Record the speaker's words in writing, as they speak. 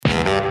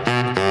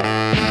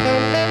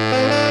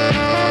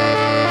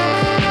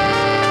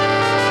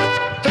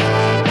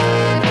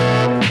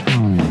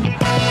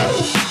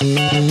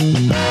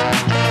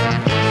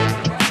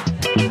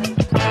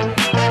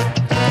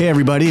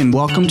and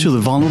welcome to The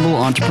Vulnerable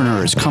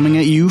Entrepreneurs, coming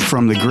at you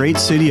from the great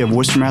city of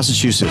Worcester,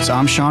 Massachusetts.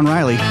 I'm Sean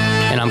Riley.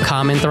 And I'm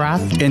Carmen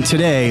Thrath. And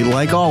today,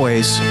 like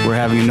always, we're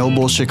having a no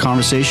bullshit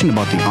conversation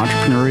about the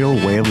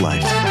entrepreneurial way of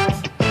life.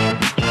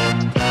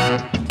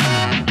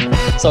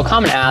 So a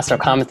common ask or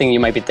common thing you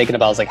might be thinking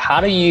about is like,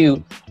 how do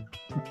you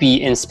be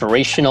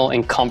inspirational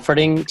and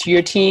comforting to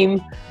your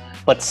team,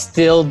 but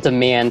still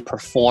demand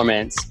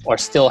performance or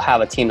still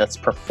have a team that's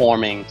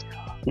performing,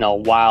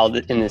 while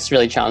in this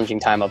really challenging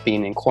time of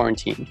being in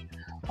quarantine?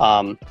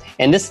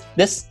 And this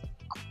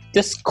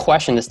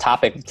question, this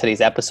topic of today's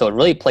episode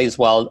really plays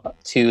well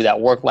to that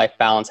work-life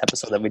balance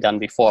episode that we've done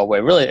before,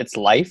 where really it's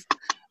life.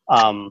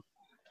 And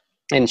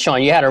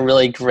Sean, you had a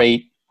really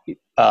great,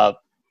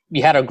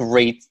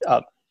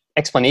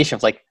 explanation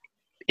of like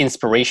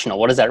inspirational.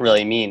 What does that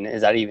really mean?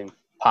 Is that even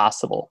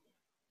possible?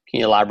 Can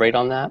you elaborate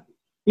on that?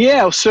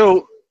 Yeah.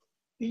 So,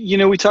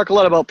 we talk a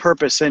lot about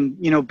purpose, and,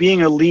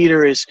 being a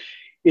leader is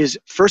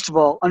first of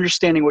all,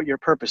 understanding what your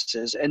purpose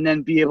is, and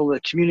then be able to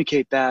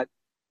communicate that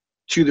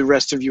to the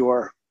rest of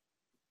your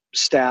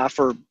staff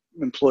or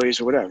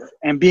employees or whatever.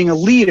 And being a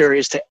leader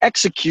is to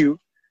execute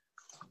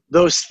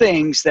those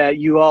things that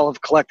you all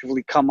have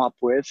collectively come up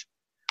with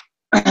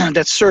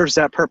that serves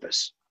that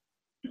purpose.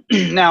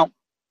 Now,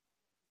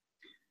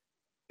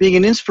 being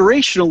an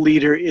inspirational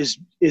leader is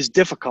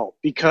difficult,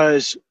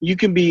 because you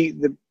can be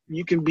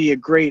a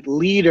great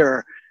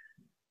leader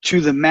to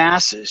the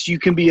masses. You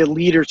can be a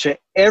leader to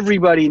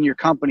everybody in your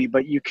company,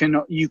 but you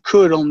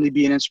could only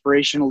be an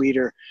inspirational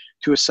leader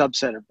to a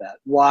subset of that.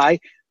 Why?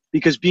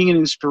 Because being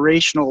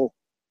inspirational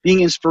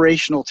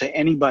to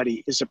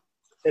anybody it's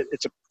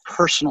a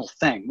personal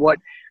thing. What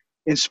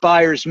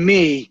inspires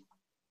me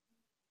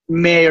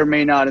may or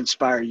may not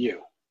inspire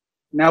you.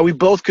 Now, we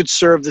both could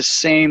serve the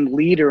same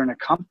leader in a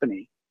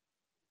company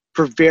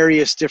for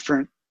various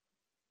different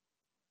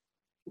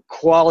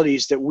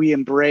qualities that we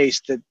embrace,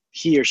 that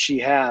he or she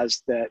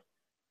has, that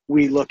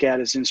we look at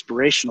as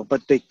inspirational,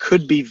 but they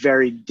could be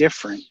very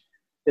different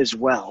as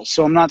well.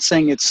 So I'm not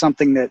saying it's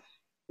something that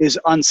is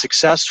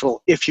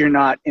unsuccessful if you're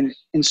not an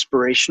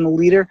inspirational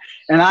leader.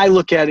 And I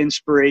look at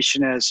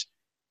inspiration as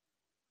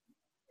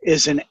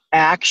an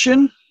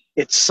action.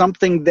 It's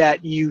something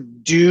that you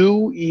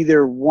do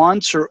either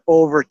once or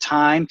over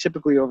time,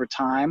 typically over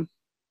time,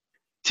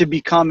 to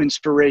become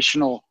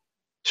inspirational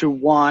to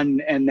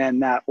one, and then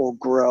that will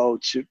grow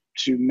to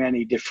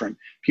many different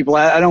people.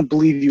 I don't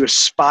believe you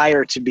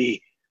aspire to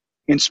be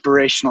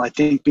inspirational. I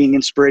think being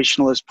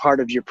inspirational is part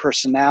of your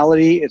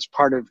personality. It's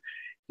part of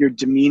your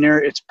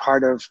demeanor. It's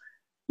part of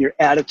your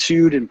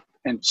attitude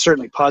and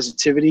certainly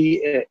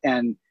positivity.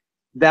 And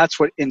that's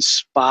what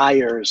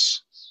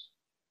inspires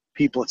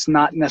people. It's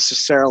not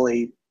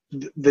necessarily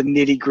the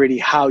nitty gritty,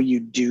 how you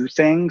do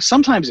things.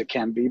 Sometimes it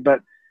can be,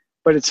 but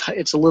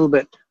it's a little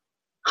bit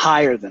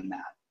higher than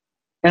that.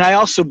 And I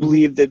also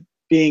believe that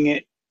being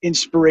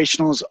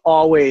inspirational is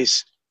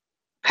always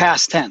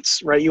past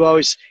tense, right? You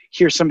always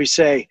hear somebody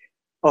say,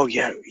 "Oh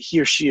yeah,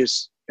 he or she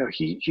is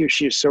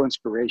so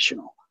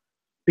inspirational,"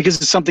 because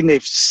it's something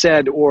they've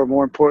said, or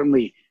more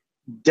importantly,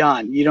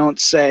 done. You don't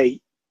say,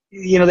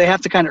 they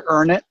have to kind of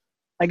earn it,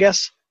 I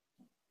guess,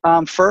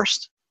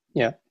 first.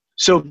 Yeah.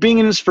 So being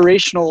an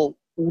inspirational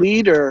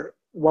leader,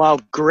 while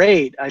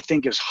great, I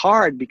think is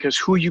hard, because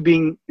who are you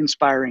being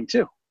inspiring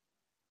to?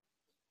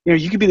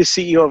 You could be the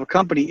CEO of a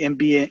company and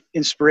be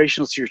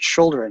inspirational to your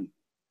children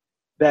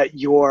that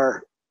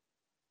your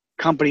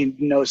company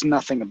knows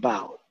nothing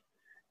about.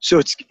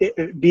 So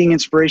being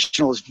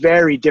inspirational is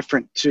very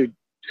different to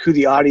who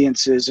the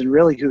audience is and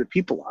really who the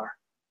people are.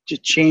 It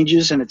just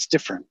changes, and it's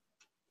different.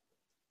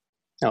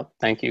 Oh,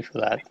 thank you for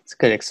that. It's a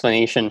good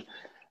explanation.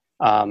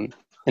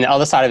 And the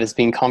other side of it is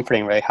being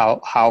comforting, right?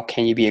 How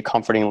can you be a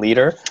comforting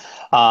leader?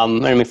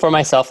 For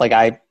myself, like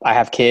I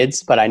have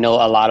kids, but I know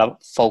a lot of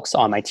folks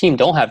on my team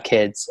don't have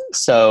kids.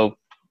 So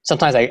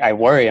sometimes I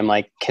worry. I'm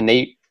like, do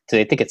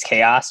they think it's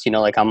chaos?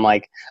 I'm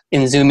like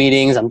in Zoom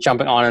meetings, I'm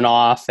jumping on and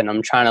off, and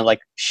I'm trying to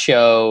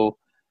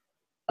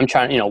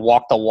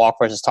walk the walk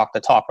versus talk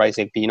the talk, right? It's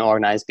like being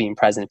organized, being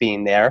present,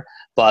 being there.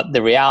 But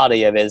the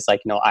reality of it is I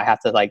have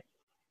to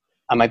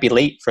I might be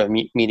late for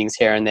meetings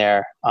here and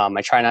there.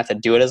 I try not to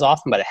do it as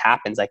often, but it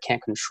happens. I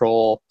can't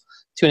control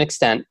to an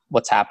extent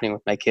what's happening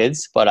with my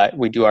kids, but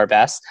we do our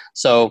best.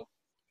 So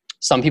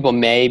some people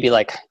may be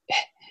like,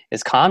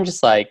 is Calm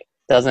just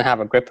doesn't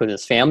have a grip with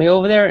his family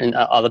over there? And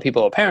other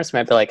people or parents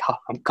might be like,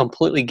 I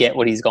completely get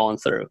what he's going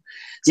through.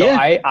 So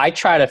yeah. I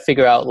try to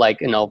figure out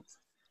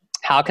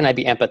how can I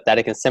be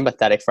empathetic and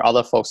sympathetic for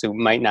other folks who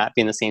might not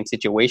be in the same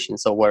situation?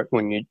 So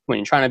when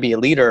you're trying to be a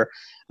leader,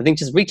 I think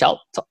just reach out,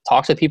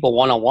 talk to people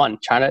one-on-one,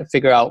 try to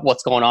figure out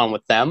what's going on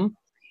with them.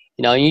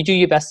 And you do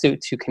your best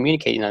to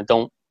communicate.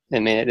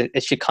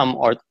 It should come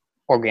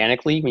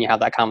organically when you have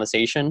that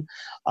conversation.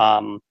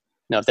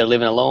 If they're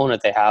living alone,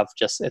 if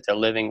they're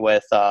living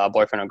with a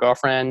boyfriend or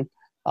girlfriend.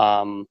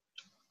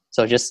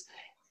 So just,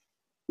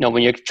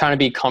 when you're trying to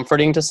be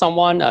comforting to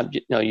someone,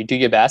 you do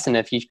your best. And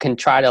if you can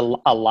try to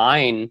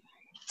align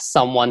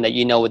someone that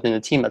within the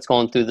team that's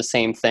going through the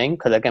same thing,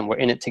 because again, we're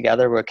in it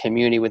together, we're a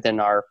community within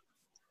our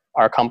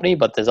our company,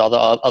 but there's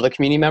other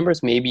community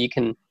members. Maybe you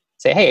can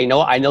say, hey,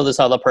 I know this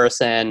other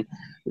person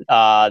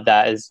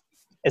that is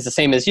the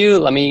same as you.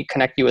 Let me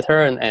connect you with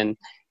her and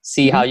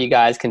see how you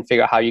guys can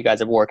figure out how you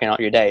guys are working out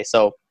your day.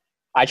 So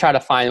I try to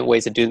find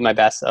ways to do my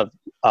best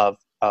of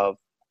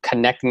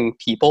connecting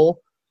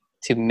people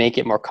to make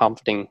it more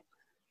comforting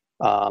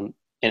and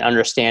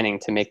understanding,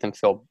 to make them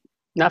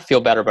not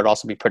feel better, but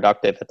also be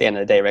productive at the end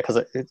of the day, right?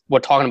 Because we're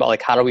talking about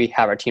like, how do we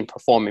have our team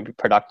perform and be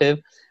productive?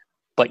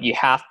 But you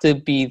have to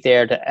be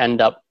there to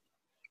end up,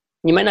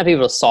 you might not be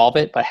able to solve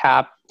it, but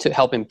have to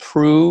help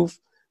improve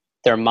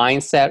their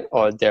mindset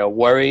or their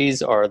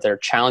worries or their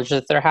challenges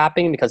that they're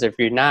having. Because if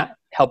you're not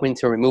helping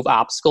to remove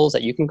obstacles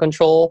that you can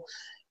control,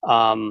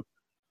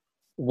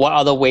 what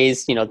other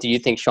ways, do you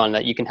think, Sean,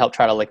 that you can help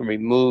try to like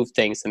remove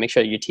things to make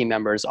sure that your team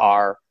members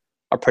are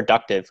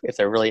productive if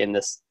they're really in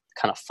this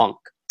kind of funk?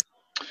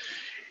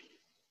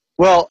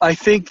 Well, I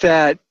think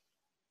that,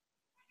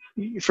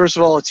 first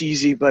of all, it's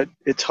easy, but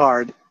it's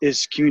hard,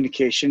 is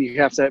communication.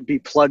 You have to be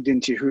plugged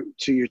into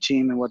your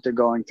team and what they're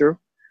going through.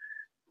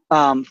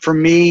 For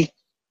me,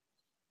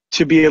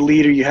 to be a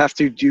leader, you have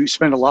to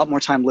spend a lot more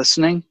time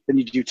listening than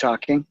you do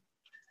talking.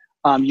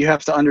 You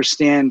have to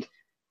understand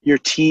your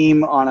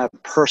team on a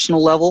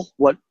personal level,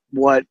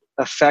 what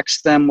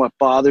affects them, what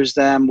bothers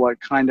them,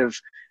 what kind of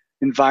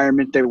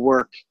environment they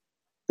work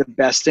the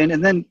best in.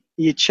 And then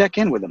you check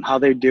in with them, how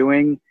they're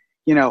doing.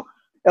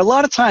 A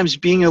lot of times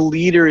being a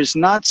leader is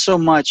not so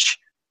much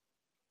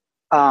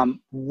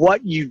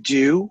what you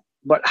do,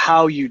 but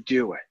how you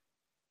do it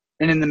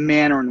and in the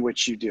manner in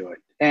which you do it.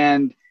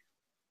 And,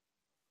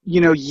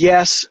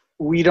 yes,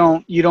 you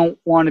don't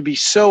want to be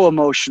so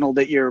emotional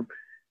that you're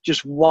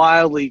just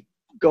wildly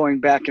going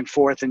back and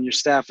forth and your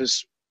staff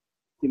is,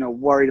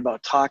 worried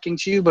about talking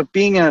to you. But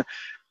being a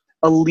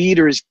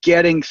leader is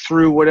getting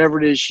through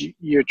whatever it is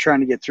you're trying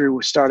to get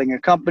through, starting a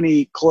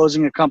company,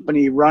 closing a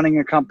company, running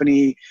a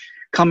company,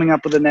 coming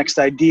up with the next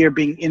idea,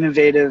 being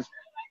innovative,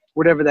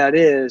 whatever that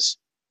is.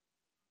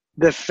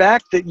 The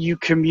fact that you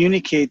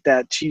communicate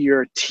that to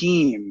your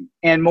team,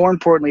 and more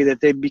importantly, that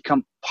they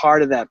become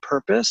part of that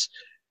purpose,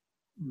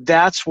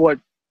 that's what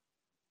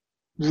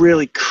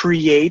really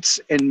creates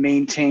and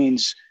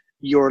maintains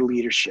your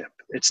leadership.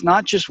 It's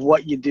not just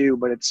what you do,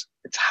 but it's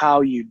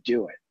how you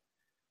do it.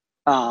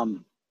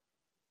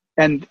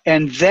 And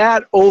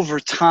that over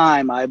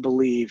time, I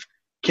believe,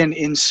 can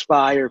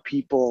inspire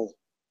people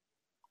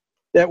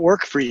that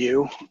work for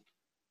you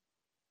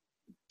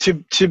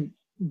to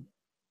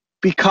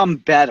become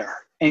better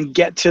and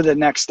get to the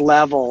next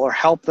level, or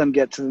help them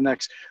get to the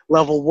next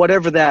level,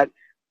 whatever that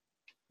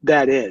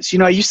is.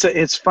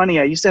 It's funny,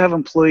 I used to have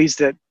employees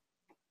that,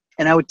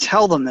 and I would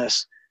tell them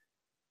this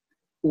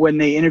when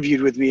they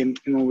interviewed with me and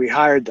when we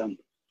hired them,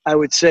 I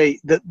would say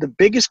that the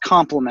biggest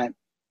compliment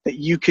that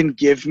you can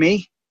give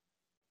me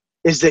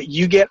is that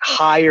you get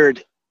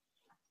hired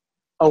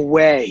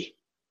away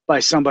by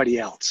somebody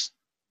else.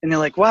 And they're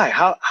like, why?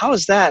 How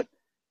is that?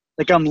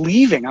 Like, I'm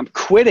leaving, I'm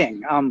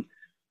quitting, I'm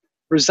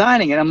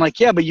resigning. And I'm like,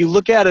 yeah, but you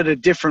look at it a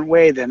different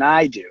way than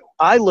I do.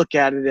 I look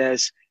at it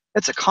as,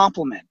 that's a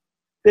compliment.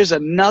 There's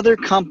another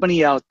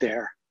company out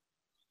there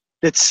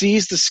that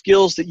sees the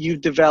skills that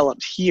you've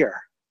developed here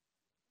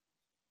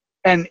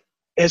and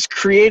has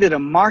created a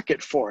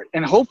market for it.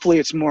 And hopefully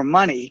it's more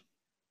money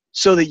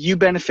so that you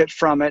benefit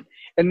from it.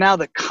 And now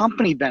the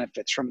company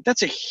benefits from it.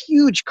 That's a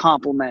huge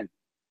compliment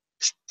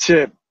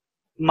to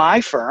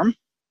my firm.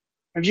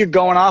 If you're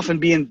going off and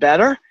being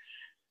better,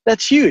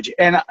 that's huge.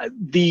 And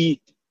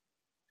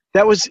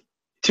that was,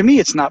 to me,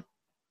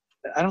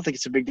 I don't think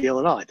it's a big deal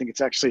at all. I think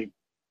it's actually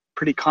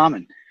pretty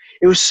common.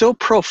 It was so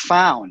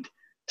profound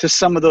to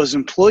some of those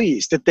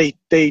employees that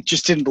they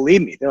just didn't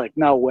believe me. They're like,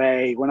 no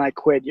way, when I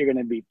quit, you're going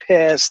to be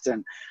pissed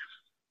and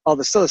all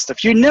this other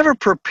stuff. You're never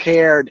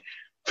prepared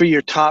for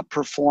your top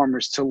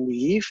performers to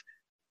leave.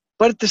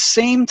 But at the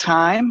same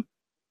time,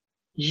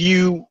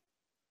 you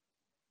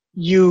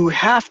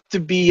have to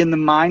be in the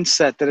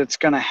mindset that it's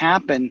going to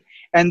happen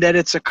and that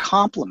it's a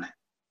compliment.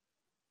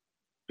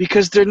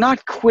 Because they're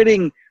not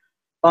quitting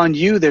on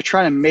you. They're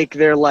trying to make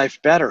their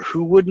life better.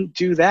 Who wouldn't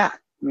do that?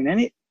 I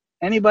mean,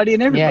 anybody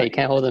and everybody. Yeah, you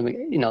can't hold them,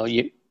 you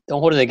don't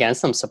hold it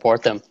against them,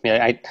 support them.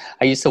 I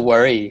used to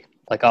worry,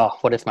 like, oh,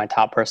 what if my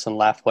top person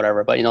left,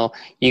 whatever. But,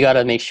 you got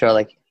to make sure,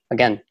 like,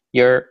 again,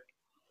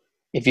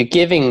 if you're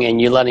giving and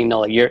you're letting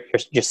know, like, you're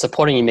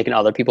supporting and making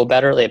other people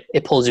better,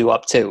 it pulls you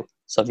up too.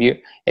 So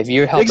if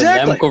you're helping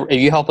them, if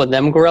you helping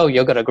them grow,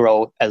 you're going to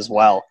grow as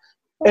well.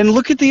 And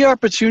look at the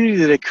opportunity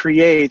that it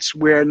creates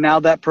where now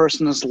that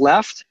person has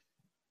left.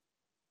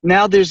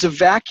 Now there's a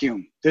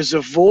vacuum. There's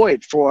a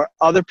void for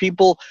other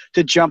people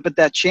to jump at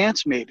that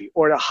chance maybe,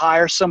 or to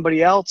hire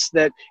somebody else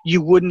that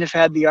you wouldn't have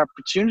had the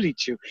opportunity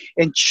to,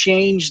 and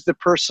change the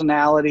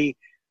personality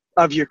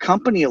of your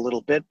company a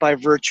little bit by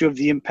virtue of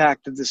the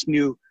impact of this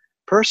new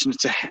person.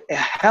 It's a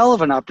hell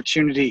of an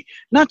opportunity,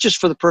 not just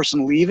for the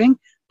person leaving,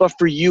 but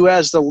for you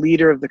as the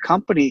leader of the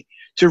company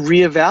to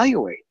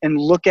reevaluate and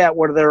look at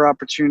what are their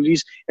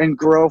opportunities and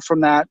grow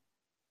from that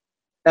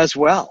as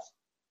well.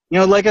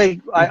 Like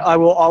I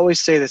will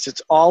always say this,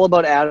 it's all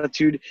about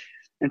attitude.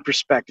 and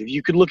perspective.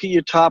 You could look at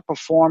your top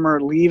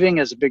performer leaving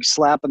as a big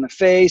slap in the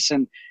face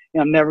and,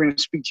 I'm never going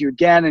to speak to you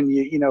again. And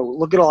you know,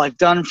 look at all I've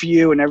done for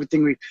you and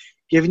everything we've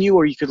given you.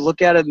 Or you could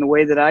look at it in the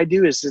way that I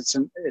do is it's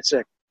an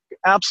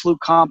absolute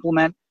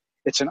compliment.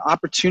 It's an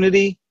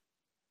opportunity.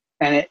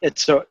 And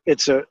it's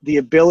the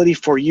ability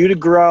for you to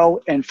grow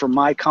and for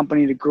my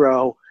company to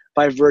grow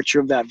by virtue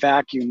of that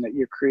vacuum that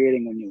you're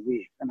creating when you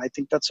leave. And I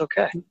think that's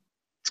okay.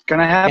 It's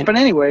going to happen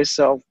anyway.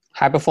 So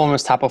high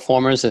performers, top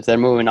performers, if they're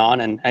moving on,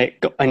 and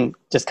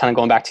just kind of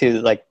going back to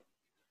like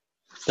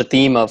the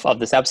theme of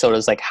this episode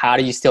is like, how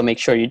do you still make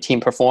sure your team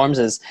performs?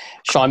 As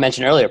Sean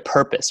mentioned earlier,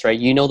 purpose, right?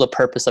 You know, the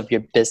purpose of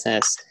your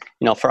business,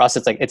 you know, for us,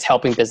 it's like, it's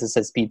helping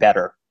businesses be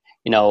better,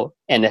 you know,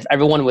 and if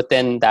everyone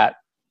within that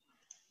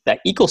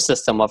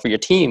ecosystem of your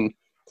team,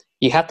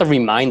 you have to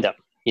remind them,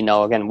 you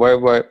know, again,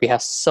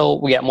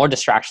 we get more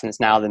distractions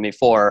now than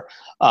before.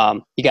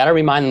 You got to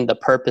remind them the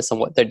purpose of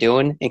what they're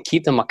doing and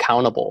keep them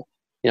accountable.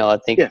 You know, I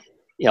think,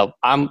 you know,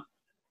 I'm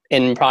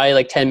in probably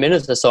like 10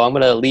 minutes or so, I'm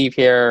going to leave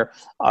here,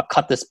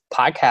 cut this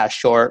podcast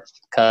short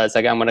because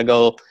like, I'm going to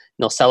go, you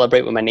know,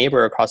 celebrate with my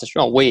neighbor across the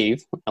street,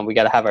 wave, and we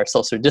got to have our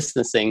social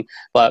distancing,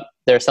 but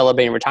they're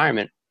celebrating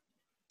retirement.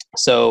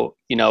 So,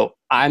 you know,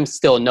 I'm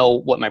still know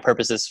what my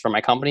purpose is for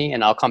my company,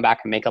 and I'll come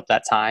back and make up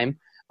that time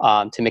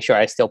to make sure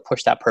I still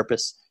push that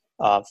purpose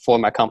for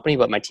my company,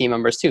 but my team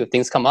members too. If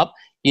things come up,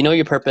 you know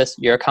your purpose,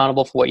 you're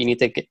accountable for what you need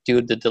to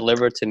do to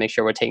deliver to make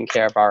sure we're taking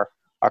care of our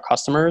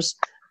customers.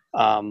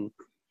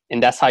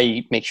 And that's how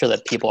you make sure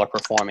that people are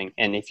performing.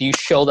 And if you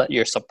show that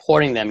you're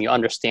supporting them, you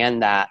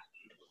understand that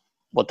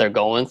what they're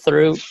going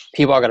through,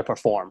 people are going to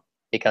perform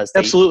because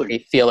they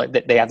feel like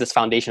they have this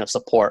foundation of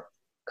support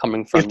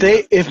coming from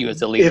you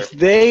as a leader. If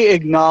they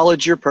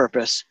acknowledge your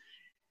purpose,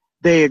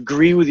 they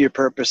agree with your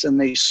purpose, and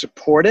they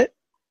support it,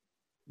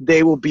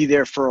 they will be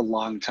there for a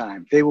long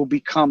time. They will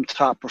become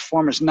top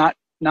performers, not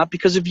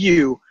because of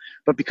you,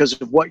 but because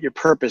of what your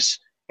purpose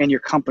and your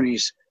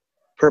company's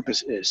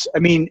purpose is. I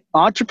mean,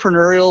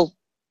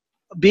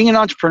 being an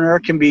entrepreneur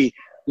can be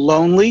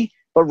lonely,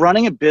 but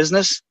running a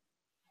business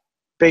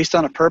based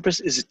on a purpose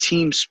is a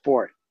team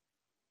sport.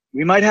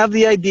 We might have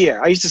the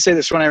idea. I used to say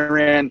this when I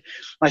ran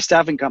my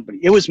staffing company.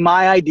 It was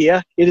my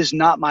idea. It is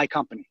not my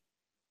company.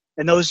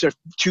 And those are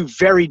two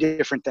very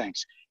different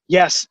things.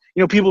 Yes,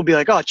 you know, people will be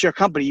like, oh, it's your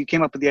company. You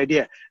came up with the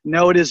idea.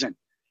 No, it isn't.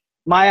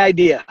 My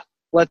idea.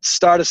 Let's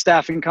start a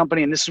staffing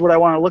company, and this is what I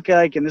want to look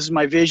like, and this is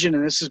my vision,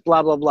 and this is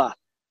blah, blah, blah.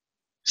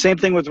 Same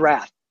thing with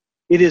Wrath.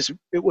 It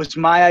was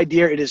my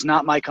idea. It is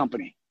not my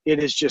company.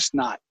 It is just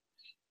not.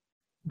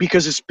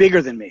 Because it's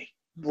bigger than me.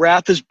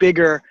 Wrath is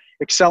bigger.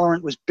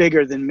 Accelerant was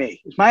bigger than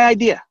me. It's my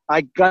idea.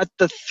 I got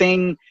the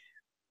thing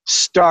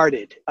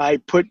started. I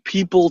put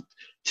people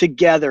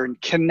together and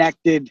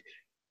connected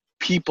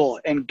people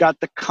and got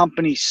the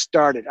company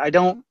started. I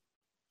don't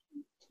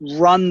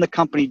run the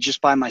company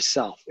just by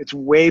myself. It's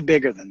way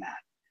bigger than that.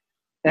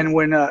 And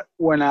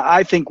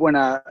I think when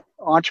an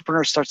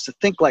entrepreneur starts to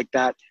think like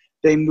that,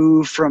 they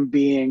move from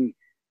being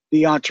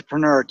the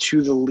entrepreneur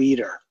to the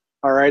leader.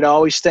 All right.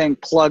 Always staying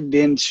plugged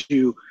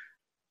into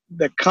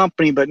the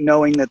company, but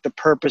knowing that the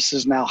purpose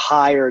is now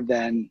higher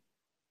than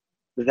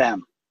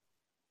them.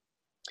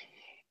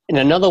 And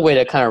another way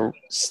to kind of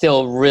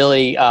still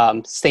really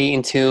stay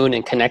in tune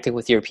and connected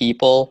with your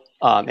people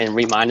and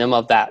remind them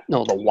of that, you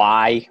know, the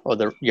why or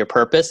your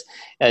purpose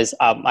is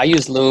I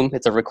use Loom.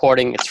 It's a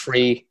recording. It's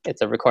free.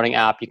 It's a recording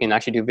app. You can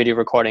actually do video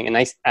recording. And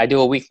I do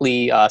a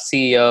weekly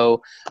CEO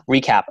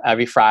recap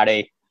every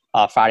Friday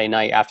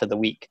night after the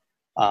week.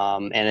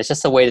 And it's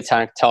just a way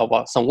to tell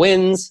about some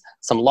wins,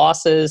 some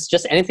losses,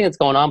 just anything that's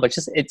going on, but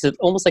it's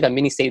almost like a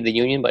mini State of the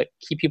Union, but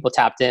keep people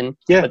tapped in.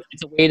 Yeah. But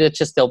it's a way to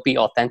just still be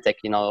authentic.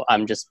 You know,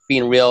 I'm just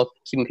being real,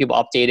 keeping people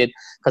updated,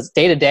 because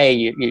day to day,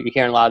 you're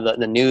hearing a lot of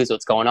the news,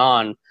 what's going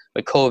on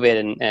with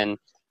COVID and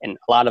a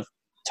lot of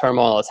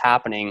turmoil that's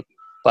happening,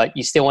 but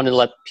you still want to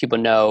let people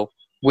know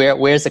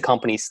where's the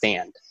company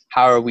stand?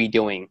 How are we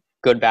doing?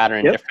 Good, bad, or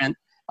indifferent?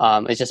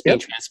 It's just being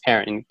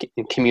transparent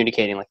and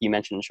communicating, like you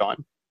mentioned,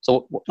 Sean.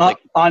 So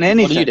on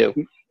anything. What do you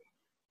do?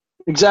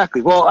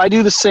 Exactly. Well, I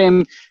do the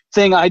same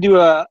thing. I do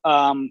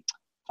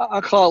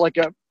I call it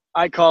a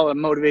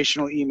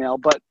motivational email,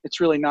 but it's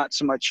really not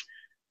so much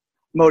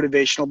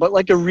motivational, but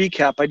like a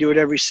recap. I do it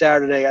every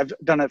Saturday. I've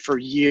done it for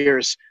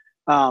years.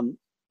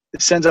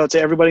 It sends out to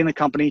everybody in the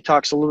company,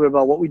 talks a little bit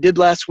about what we did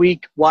last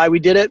week, why we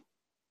did it,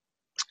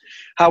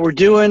 how we're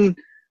doing,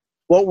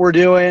 what we're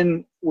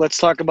doing. Let's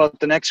talk about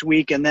the next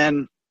week. And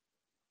then,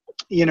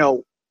 you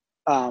know,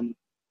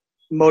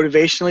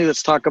 motivationally,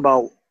 let's talk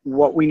about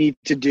what we need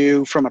to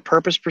do from a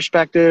purpose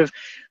perspective.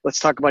 Let's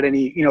talk about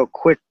any, you know,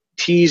 quick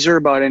teaser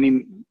about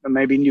any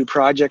maybe new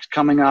projects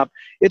coming up.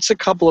 It's a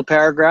couple of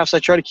paragraphs. I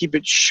try to keep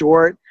it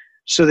short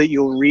so that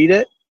you'll read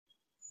it,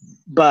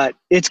 but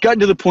it's gotten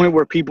to the point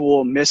where people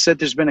will miss it.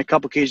 There's been a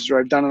couple cases where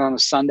I've done it on a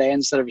Sunday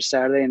instead of a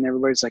Saturday, and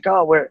everybody's like,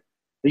 oh, where are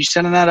you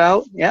sending that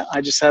out? Yeah,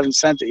 I just haven't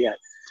sent it yet.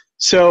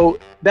 So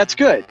that's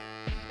good,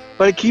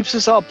 but it keeps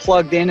us all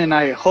plugged in, and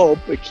I hope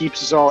it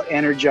keeps us all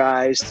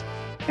energized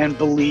and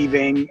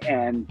believing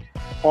and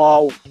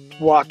all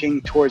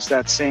walking towards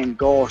that same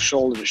goal,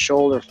 shoulder to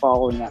shoulder,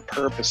 following that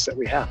purpose that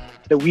we have,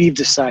 that we've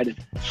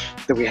decided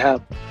that we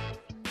have.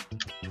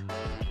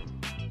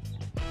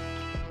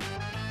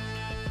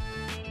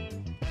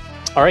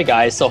 All right,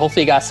 guys. So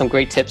hopefully you got some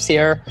great tips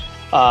here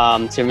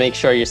to make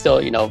sure you're still,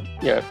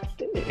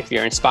 if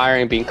you're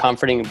inspiring, being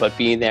comforting, but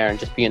being there and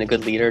just being a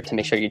good leader to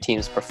make sure your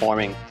team's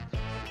performing.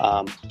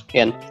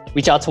 And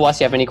reach out to us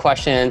if you have any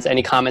questions,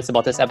 any comments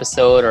about this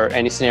episode, or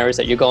any scenarios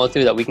that you're going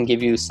through that we can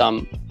give you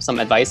some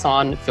advice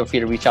on. Feel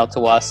free to reach out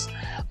to us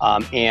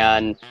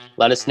and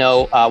let us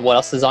know what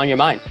else is on your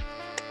mind.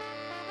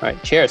 All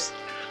right. Cheers.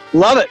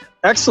 Love it.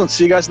 Excellent.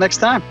 See you guys next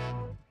time.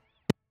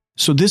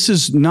 So this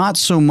is not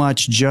so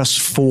much just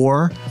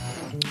for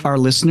our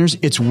listeners,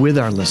 it's with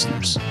our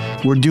listeners.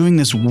 We're doing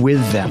this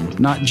with them,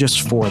 not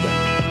just for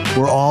them.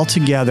 We're all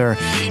together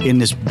in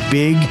this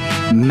big,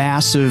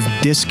 massive,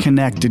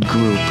 disconnected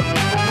group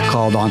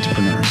called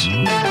entrepreneurs.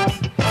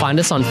 Find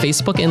us on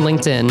Facebook and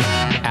LinkedIn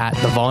at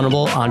The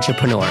Vulnerable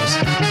Entrepreneurs,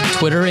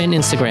 Twitter and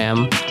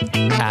Instagram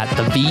at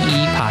The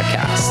VE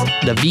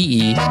Podcast, The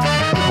VE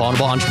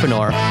Vulnerable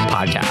Entrepreneur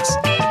Podcast.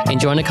 And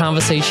join the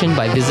conversation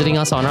by visiting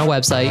us on our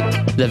website,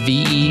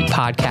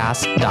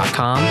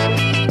 thevepodcast.com,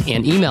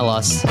 and email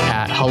us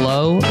at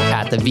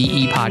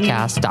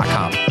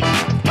hello@thevepodcast.com.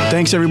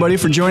 Thanks, everybody,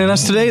 for joining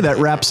us today. That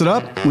wraps it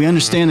up. We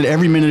understand that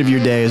every minute of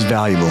your day is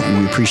valuable,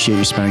 and we appreciate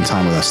you spending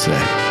time with us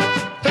today.